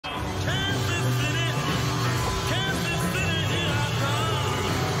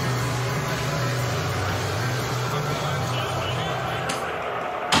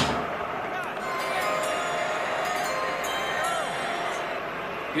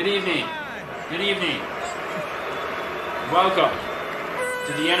Good evening. Good evening. Welcome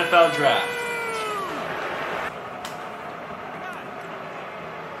to the NFL Draft.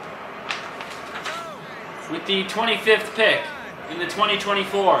 With the 25th pick in the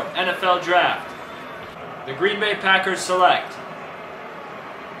 2024 NFL Draft, the Green Bay Packers select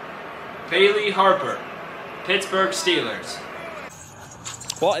Bailee Harper, Pittsburgh Steelers.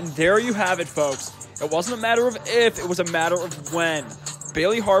 Well, and there you have it, folks. It wasn't a matter of if, it was a matter of when.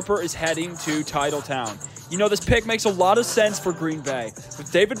 Bailee Harper is heading to Titletown. You know, this pick makes a lot of sense for Green Bay.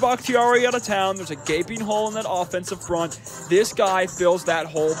 With David Bakhtiari out of town, there's a gaping hole in that offensive front. This guy fills that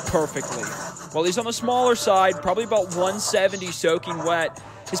hole perfectly. While he's on the smaller side, probably about 170 soaking wet,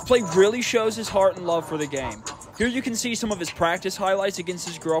 his play really shows his heart and love for the game. Here you can see some of his practice highlights against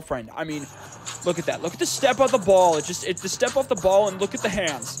his girlfriend. I mean, look at that. Look at the step off the ball. It's the step off the ball and look at the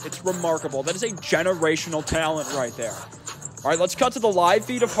hands. It's remarkable. That is a generational talent right there. All right, let's cut to the live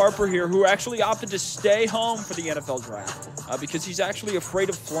feed of Harper here, who actually opted to stay home for the NFL Draft because he's actually afraid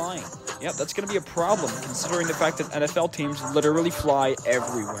of flying. Yep, that's going to be a problem, considering the fact that NFL teams literally fly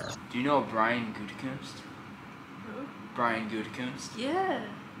everywhere. Do you know Brian Gutekunst? Who? Brian Gutekunst? Yeah,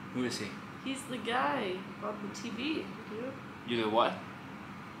 Who is he? he's the guy on the TV. You're the what?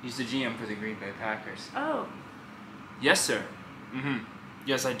 He's the GM for the Green Bay Packers. Oh, Yes, sir.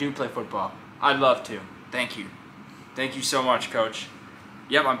 Yes, I do play football. I'd love to. Thank you. Thank you so much, Coach.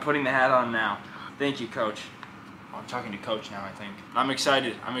 Yep, I'm putting the hat on now. Thank you, Coach. Oh, I'm talking to Coach now, I think. I'm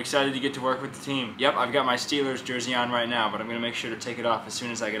excited. I'm excited to get to work with the team. Yep, I've got my Steelers jersey on right now, but I'm going to make sure to take it off as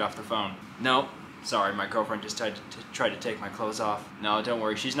soon as I get off the phone. No, sorry, my girlfriend just tried to take my clothes off. No, don't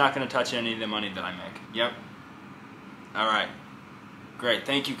worry. She's not going to touch any of the money that I make. Yep. All right. Great.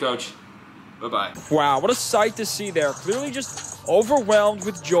 Thank you, Coach. Bye-bye. Wow, what a sight to see there. Clearly just overwhelmed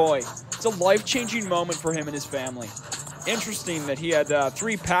with joy. It's a life-changing moment for him and his family. Interesting that he had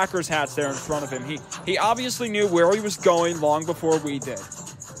 3 Packers hats there in front of him. He obviously knew where he was going long before we did.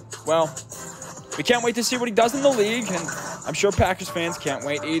 Well, we can't wait to see what he does in the league, and I'm sure Packers fans can't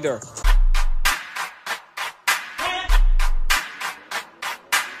wait either.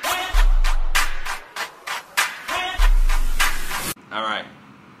 All right.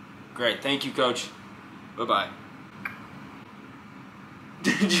 Great. Thank you, Coach. Bye-bye.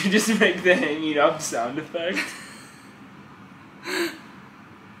 Did you just make the hanging up sound effect?